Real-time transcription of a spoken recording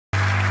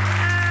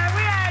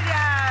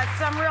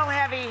some real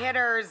heavy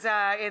hitters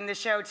in the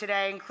show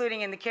today,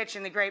 including in the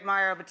kitchen, the great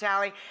Mario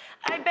Batali.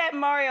 I bet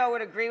Mario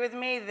would agree with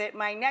me that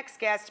my next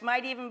guest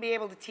might even be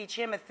able to teach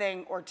him a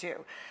thing or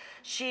two.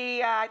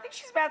 I think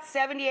she's about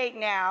 78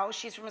 now.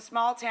 She's from a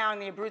small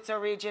town in the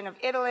Abruzzo region of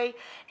Italy,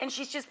 and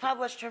she's just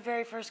published her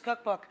very first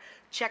cookbook.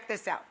 Check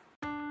this out.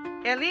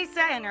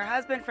 Elisa and her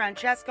husband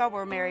Francesco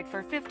were married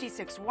for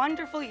 56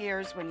 wonderful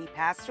years when he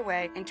passed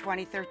away in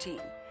 2013.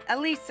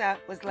 Elisa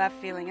was left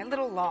feeling a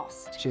little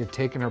lost. She had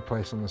taken her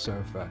place on the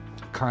sofa,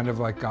 kind of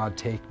like God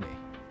take me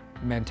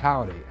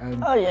mentality.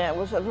 And oh yeah, I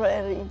was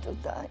ready to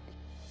die.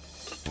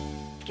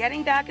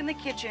 Getting back in the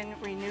kitchen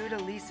renewed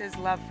Elisa's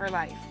love for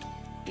life.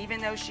 Even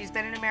though she's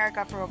been in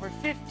America for over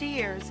 50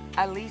 years,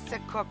 Elisa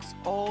cooks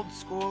old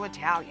school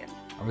Italian.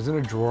 I was in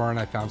a drawer and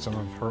I found some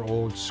of her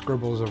old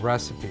scribbles of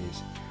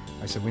recipes.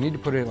 I said, we need to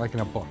put it like in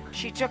a book.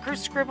 She took her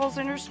scribbles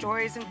and her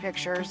stories and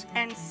pictures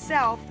and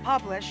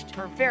self-published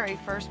her very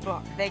first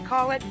book. They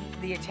call it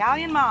The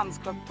Italian Mom's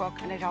Cookbook,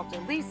 and it helped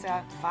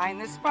Elisa find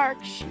the spark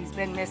she's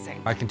been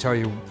missing. I can tell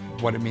you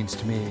what it means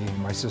to me,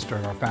 my sister,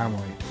 and our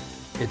family.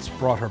 It's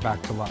brought her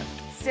back to life.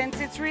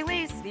 Since its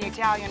release, The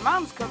Italian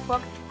Mom's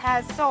Cookbook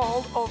has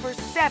sold over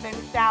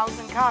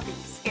 7,000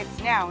 copies. It's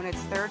now in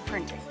its third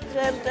printing.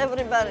 Cheers,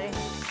 everybody.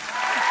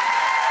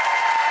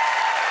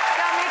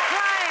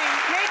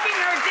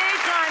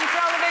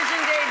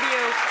 Television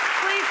debut.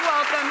 Please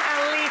welcome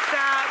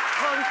Elisa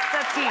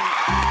Constantine.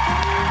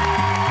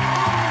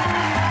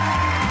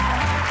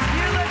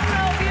 You look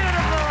so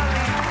beautiful,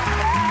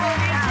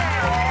 Elisa.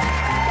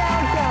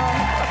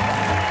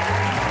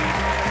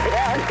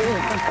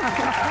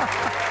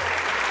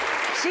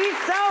 She's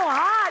so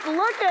hot.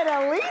 Look at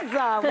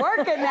Elisa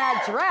working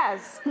that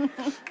dress.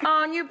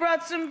 Oh, and you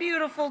brought some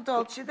beautiful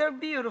dolce. They're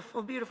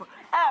beautiful, beautiful.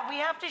 We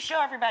have to show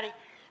everybody.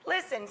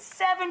 Listen,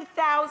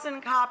 7,000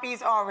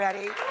 copies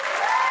already.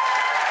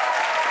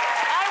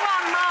 I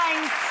want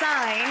mine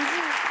signed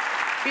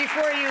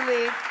before you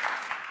leave.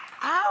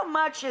 How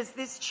much has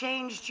this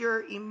changed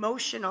your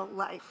emotional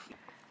life?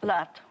 A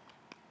lot.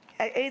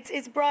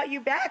 It's brought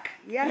you back,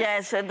 yes?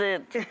 Yes, it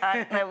did.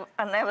 I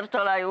never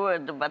thought I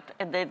would, but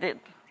they did.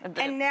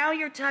 And now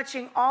you're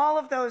touching all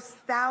of those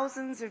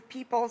thousands of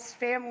people's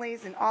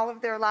families and all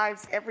of their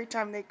lives every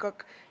time they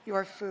cook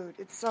your food.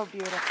 It's so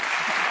beautiful.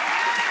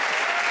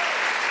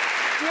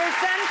 Your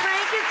son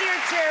Frank is here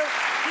too.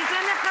 He's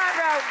in the front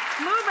row.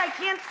 Move, I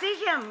can't see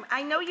him.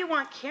 I know you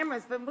want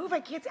cameras, but move,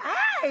 I can't see.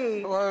 Hi.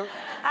 Hello.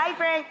 Hi,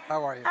 Frank.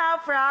 How are you? How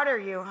proud are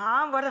you,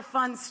 huh? What a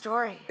fun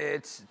story.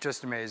 It's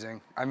just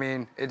amazing. I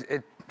mean,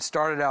 it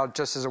started out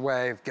just as a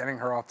way of getting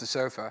her off the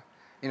sofa.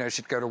 You know,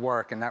 she'd go to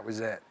work, and that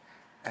was it.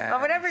 And well,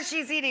 whatever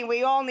she's eating,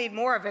 we all need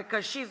more of it,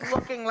 because she's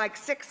looking like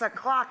 6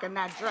 o'clock in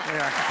that dress.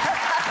 Yeah.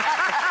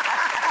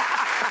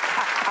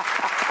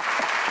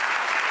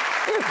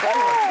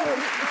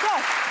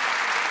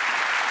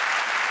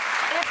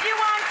 If you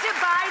want to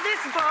buy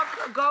this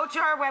book, go to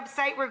our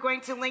website. We're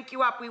going to link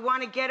you up. We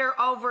want to get her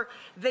over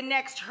the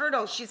next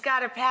hurdle. She's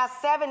got to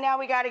pass 7. Now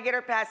we got to get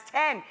her past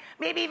 10,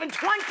 maybe even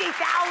 20,000.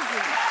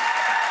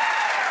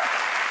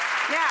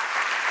 Now,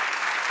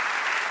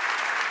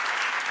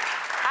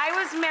 I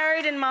was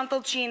married in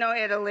Montalcino,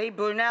 Italy.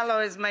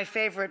 Brunello is my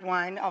favorite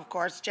wine, of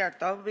course,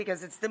 certo,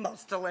 because it's the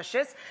most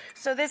delicious.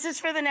 So this is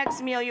for the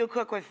next meal you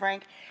cook with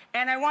Frank.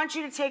 And I want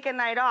you to take a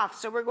night off.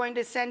 So we're going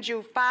to send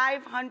you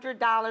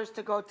 $500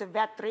 to go to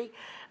Vetri,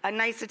 a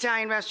nice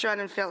Italian restaurant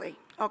in Philly.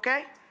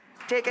 Okay?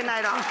 Take a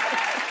night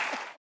off.